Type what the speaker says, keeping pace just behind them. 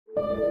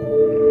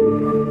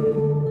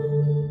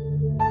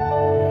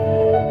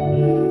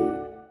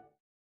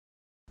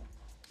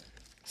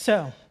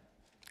So,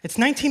 it's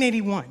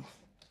 1981,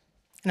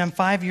 and I'm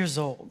 5 years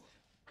old,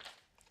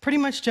 pretty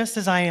much just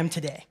as I am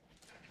today.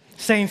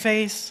 Same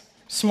face,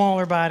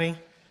 smaller body,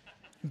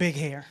 big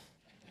hair.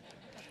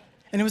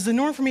 And it was the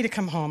norm for me to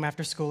come home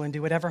after school and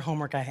do whatever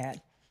homework I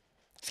had.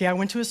 See, I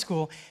went to a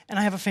school, and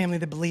I have a family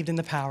that believed in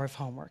the power of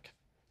homework.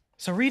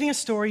 So reading a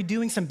story,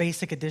 doing some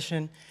basic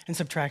addition and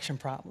subtraction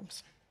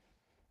problems.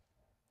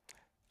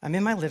 I'm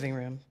in my living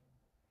room,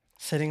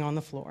 sitting on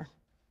the floor,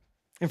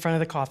 in front of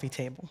the coffee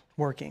table,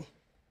 working.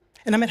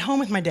 And I'm at home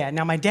with my dad.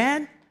 Now, my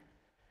dad,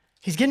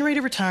 he's getting ready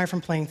to retire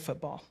from playing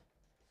football.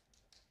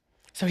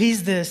 So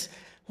he's this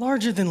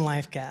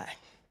larger-than-life guy.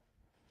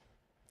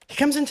 He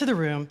comes into the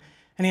room,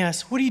 and he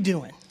asks, "What are you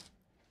doing?"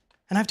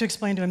 And I have to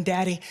explain to him,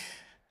 "Daddy,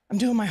 I'm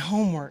doing my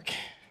homework."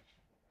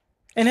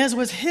 And as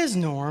was his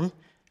norm,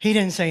 he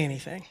didn't say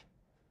anything.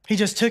 He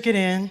just took it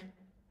in,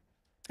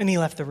 and he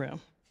left the room.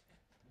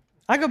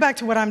 I go back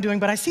to what I'm doing,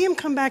 but I see him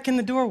come back in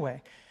the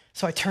doorway.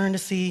 So I turn to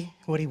see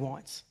what he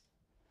wants.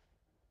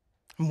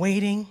 I'm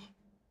waiting.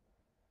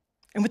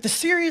 And with the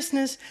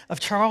seriousness of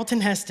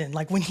Charlton Heston,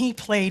 like when he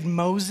played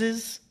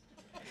Moses,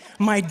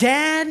 my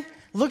dad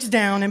looks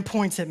down and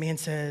points at me and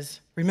says,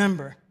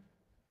 "Remember,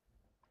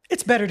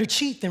 it's better to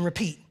cheat than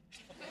repeat."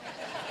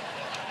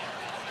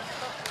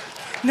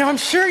 Now, I'm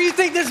sure you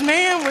think this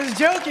man was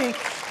joking,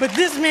 but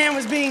this man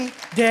was being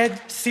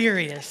dead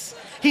serious.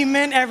 He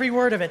meant every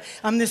word of it.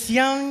 I'm this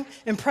young,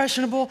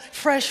 impressionable,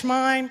 fresh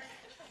mind,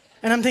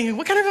 and I'm thinking,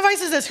 what kind of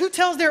advice is this? Who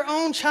tells their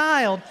own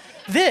child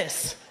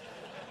this?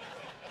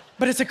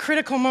 But it's a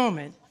critical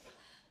moment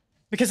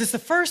because it's the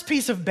first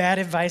piece of bad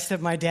advice that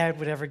my dad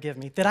would ever give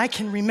me that I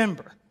can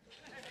remember.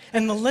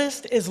 And the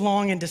list is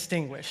long and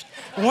distinguished.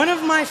 One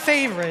of my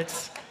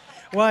favorites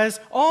was,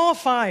 all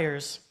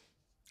fires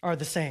are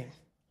the same.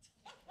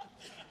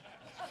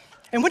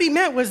 And what he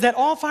meant was that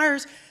all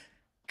fires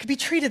could be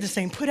treated the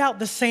same, put out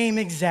the same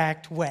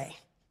exact way.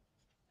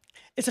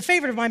 It's a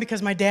favorite of mine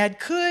because my dad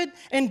could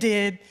and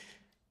did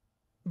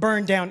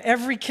burn down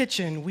every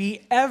kitchen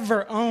we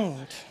ever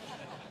owned.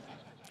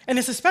 And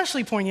it's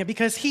especially poignant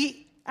because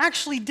he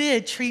actually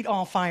did treat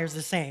all fires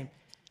the same.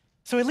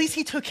 So at least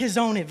he took his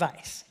own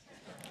advice.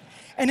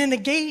 And in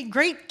the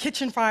great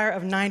kitchen fire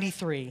of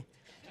 '93,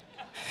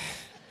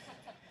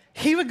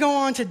 he would go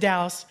on to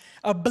douse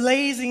a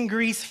blazing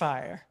grease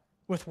fire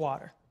with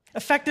water,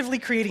 effectively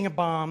creating a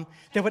bomb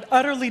that would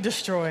utterly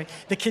destroy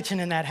the kitchen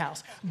in that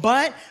house.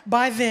 But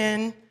by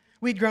then,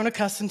 we'd grown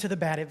accustomed to the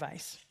bad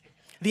advice,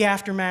 the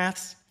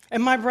aftermaths,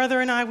 and my brother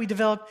and I, we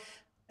developed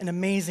an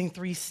amazing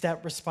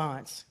 3-step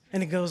response.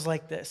 And it goes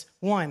like this.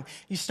 1,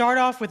 you start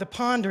off with a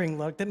pondering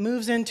look that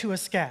moves into a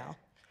scowl.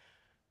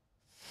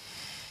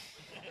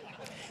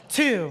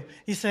 2,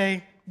 you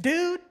say,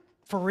 "Dude,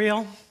 for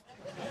real?"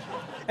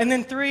 And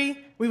then 3,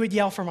 we would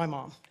yell for my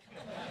mom.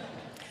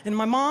 And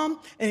my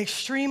mom, an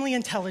extremely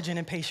intelligent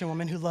and patient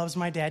woman who loves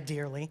my dad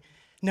dearly,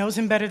 knows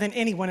him better than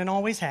anyone and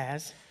always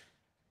has.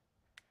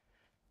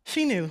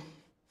 She knew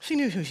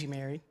who she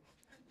married.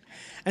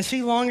 And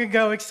she long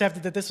ago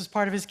accepted that this was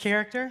part of his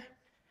character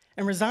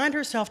and resigned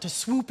herself to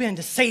swoop in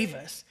to save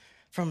us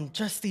from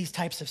just these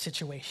types of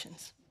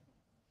situations.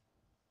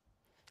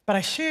 But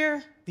I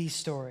share these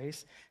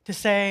stories to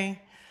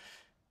say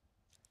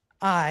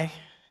I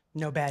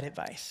know bad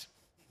advice.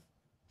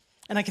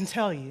 And I can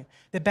tell you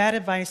that bad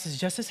advice is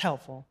just as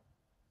helpful,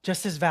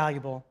 just as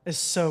valuable as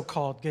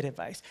so-called good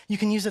advice. You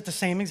can use it the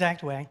same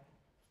exact way.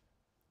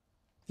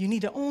 You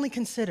need to only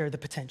consider the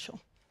potential.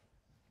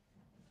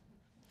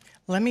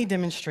 Let me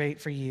demonstrate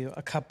for you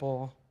a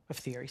couple of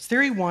theories.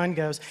 Theory 1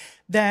 goes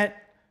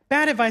that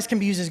bad advice can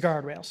be used as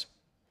guardrails,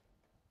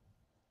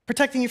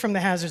 protecting you from the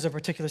hazards of a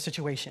particular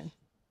situation.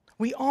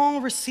 We all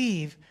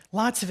receive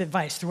lots of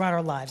advice throughout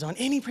our lives on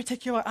any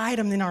particular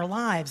item in our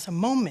lives, a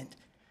moment.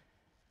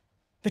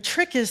 The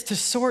trick is to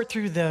sort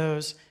through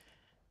those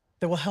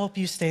that will help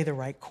you stay the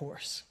right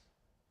course.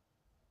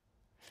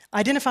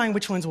 Identifying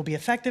which ones will be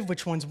effective,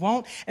 which ones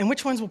won't, and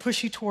which ones will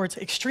push you towards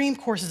extreme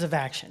courses of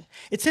action.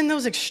 It's in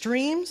those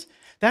extremes,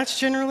 that's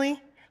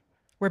generally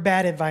where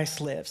bad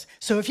advice lives.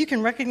 So if you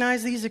can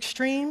recognize these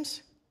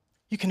extremes,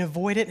 you can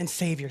avoid it and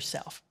save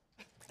yourself.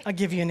 I'll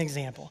give you an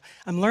example.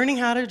 I'm learning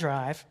how to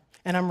drive,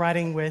 and I'm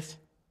riding with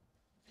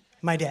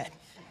my dad.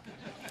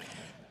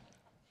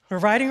 We're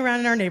riding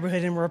around in our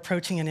neighborhood, and we're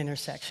approaching an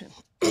intersection.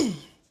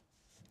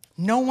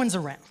 No one's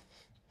around.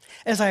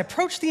 As I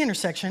approach the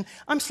intersection,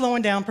 I'm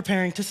slowing down,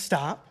 preparing to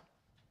stop.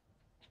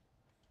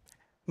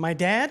 My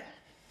dad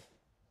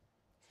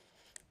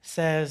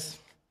says,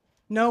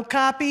 "No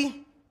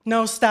copy,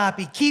 no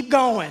stoppy, keep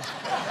going."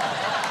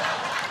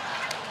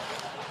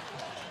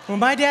 When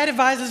my dad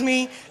advises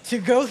me to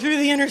go through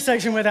the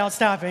intersection without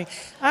stopping,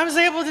 I was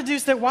able to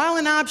deduce that while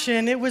an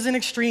option, it was an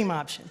extreme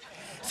option.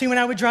 See, when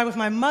I would drive with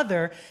my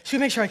mother, she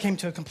would make sure I came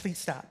to a complete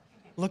stop,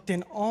 looked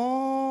in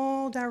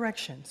all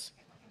directions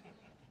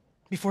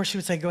before she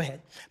would say, "Go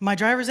ahead." My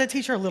driver's ed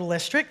teacher, a little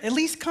less strict, "At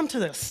least come to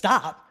the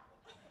stop."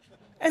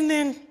 And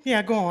then,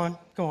 yeah, go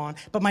on.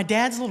 But my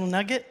dad's little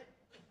nugget,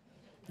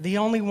 the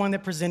only one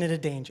that presented a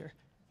danger.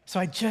 So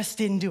I just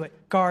didn't do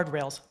it.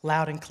 Guardrails,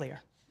 loud and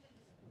clear.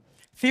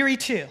 Theory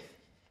 2,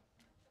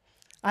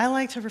 I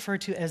like to refer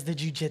to as the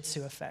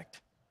jujitsu effect.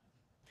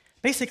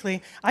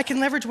 Basically, I can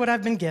leverage what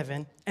I've been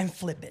given and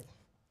flip it.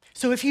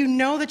 So if you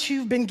know that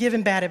you've been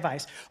given bad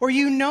advice, or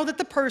you know that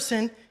the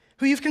person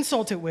who you've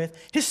consulted with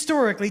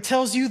historically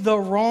tells you the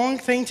wrong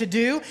thing to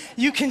do,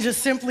 you can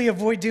just simply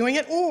avoid doing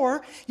it,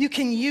 or you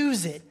can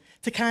use it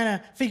to kind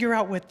of figure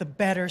out what the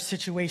better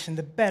situation,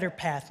 the better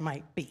path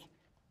might be.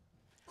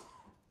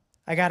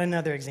 I got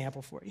another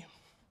example for you.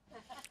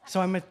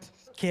 So I'm a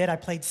kid, I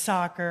played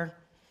soccer,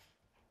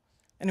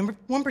 and in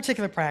one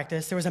particular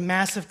practice, there was a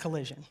massive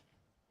collision.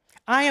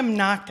 I am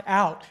knocked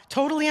out,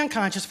 totally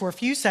unconscious for a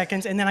few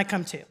seconds, and then I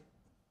come to.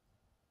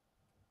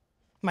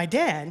 My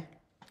dad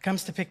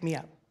comes to pick me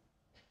up.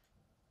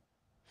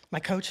 My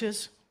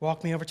coaches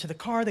walk me over to the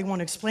car. They want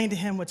to explain to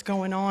him what's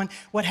going on,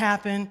 what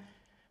happened,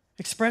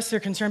 express their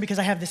concern because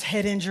I have this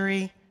head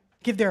injury,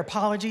 give their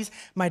apologies.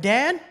 My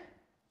dad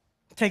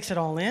takes it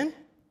all in.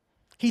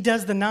 He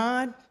does the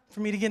nod for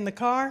me to get in the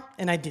car,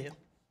 and I do.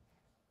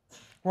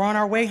 We're on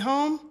our way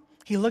home.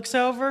 He looks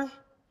over,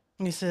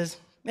 and he says,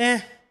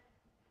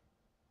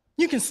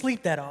 you can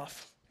sleep that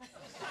off.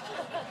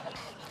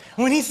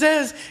 When he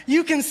says,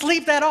 you can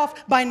sleep that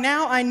off, by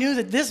now I knew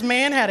that this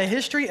man had a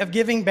history of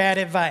giving bad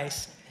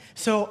advice.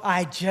 So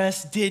I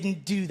just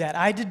didn't do that.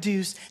 I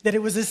deduced that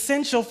it was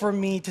essential for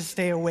me to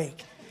stay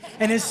awake.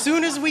 And as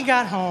soon as we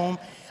got home,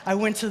 I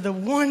went to the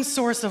one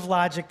source of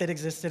logic that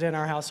existed in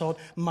our household,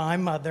 my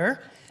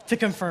mother, to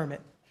confirm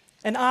it.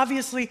 And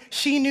obviously,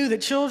 she knew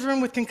that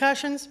children with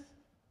concussions,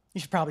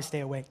 you should probably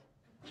stay awake.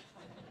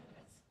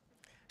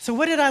 So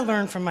what did I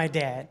learn from my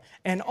dad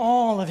and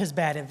all of his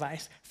bad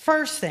advice?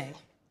 First thing,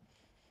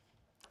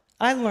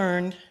 I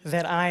learned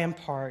that I am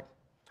part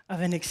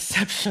of an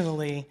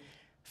exceptionally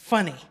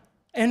funny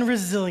and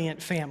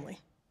resilient family.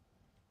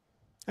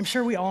 I'm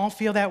sure we all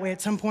feel that way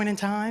at some point in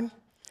time,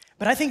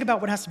 but I think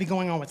about what has to be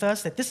going on with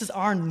us, that this is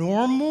our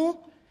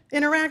normal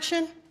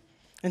interaction,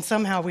 and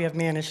somehow we have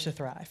managed to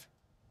thrive.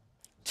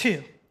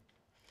 2,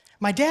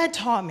 my dad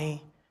taught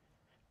me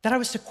that I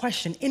was to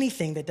question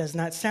anything that does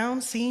not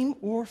sound, seem,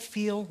 or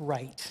feel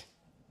right.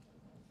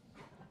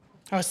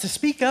 I was to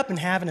speak up and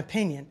have an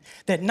opinion,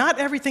 that not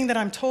everything that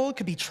I'm told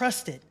could be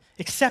trusted,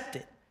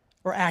 accepted,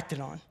 or acted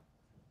on.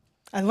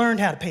 I learned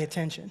how to pay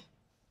attention.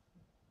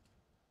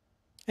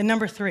 And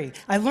number 3,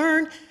 I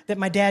learned that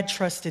my dad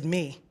trusted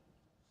me.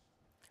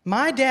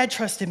 My dad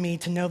trusted me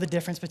to know the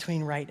difference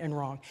between right and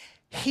wrong.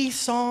 He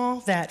saw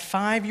that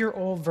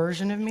 5-year-old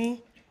version of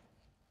me.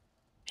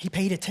 He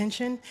paid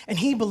attention, and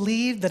he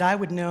believed that I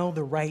would know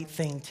the right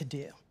thing to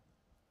do.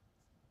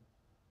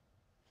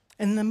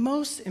 And the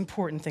most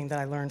important thing that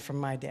I learned from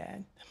my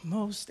dad, the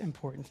most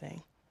important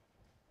thing,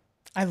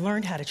 I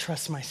learned how to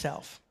trust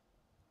myself.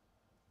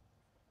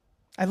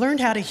 I learned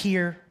how to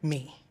hear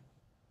me.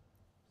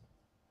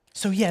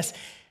 So yes,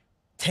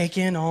 take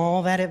in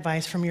all that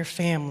advice from your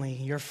family,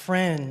 your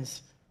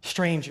friends,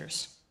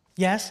 strangers.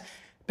 Yes,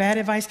 bad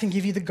advice can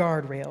give you the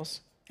guardrails,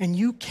 and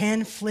you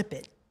can flip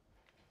it.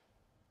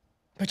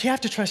 But you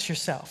have to trust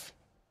yourself.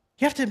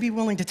 You have to be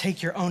willing to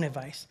take your own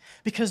advice,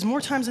 because more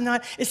times than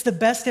not, it's the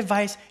best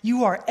advice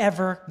you are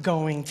ever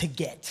going to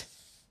get.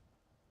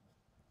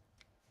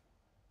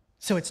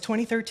 So it's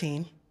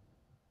 2013,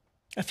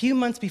 a few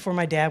months before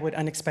my dad would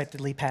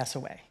unexpectedly pass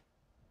away.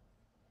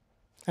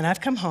 And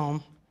I've come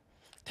home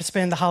to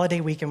spend the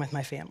holiday weekend with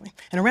my family.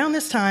 And around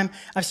this time,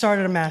 I've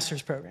started a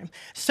master's program.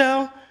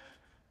 So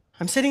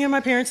I'm sitting in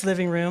my parents'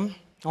 living room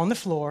on the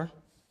floor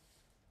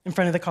in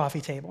front of the coffee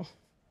table,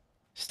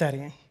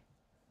 studying.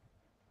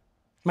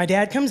 My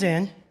dad comes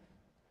in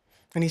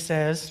and he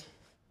says,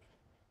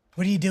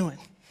 "What are you doing?"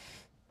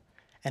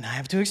 And I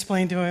have to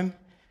explain to him,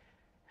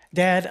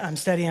 "Dad, I'm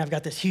studying, I've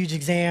got this huge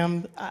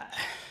exam."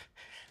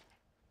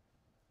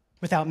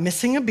 Without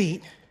missing a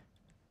beat,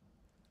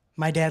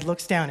 my dad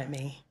looks down at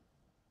me,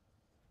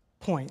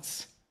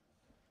 points,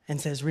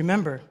 and says,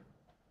 "Remember,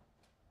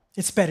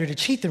 it's better to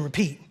cheat than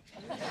repeat."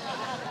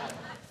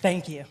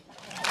 Thank you.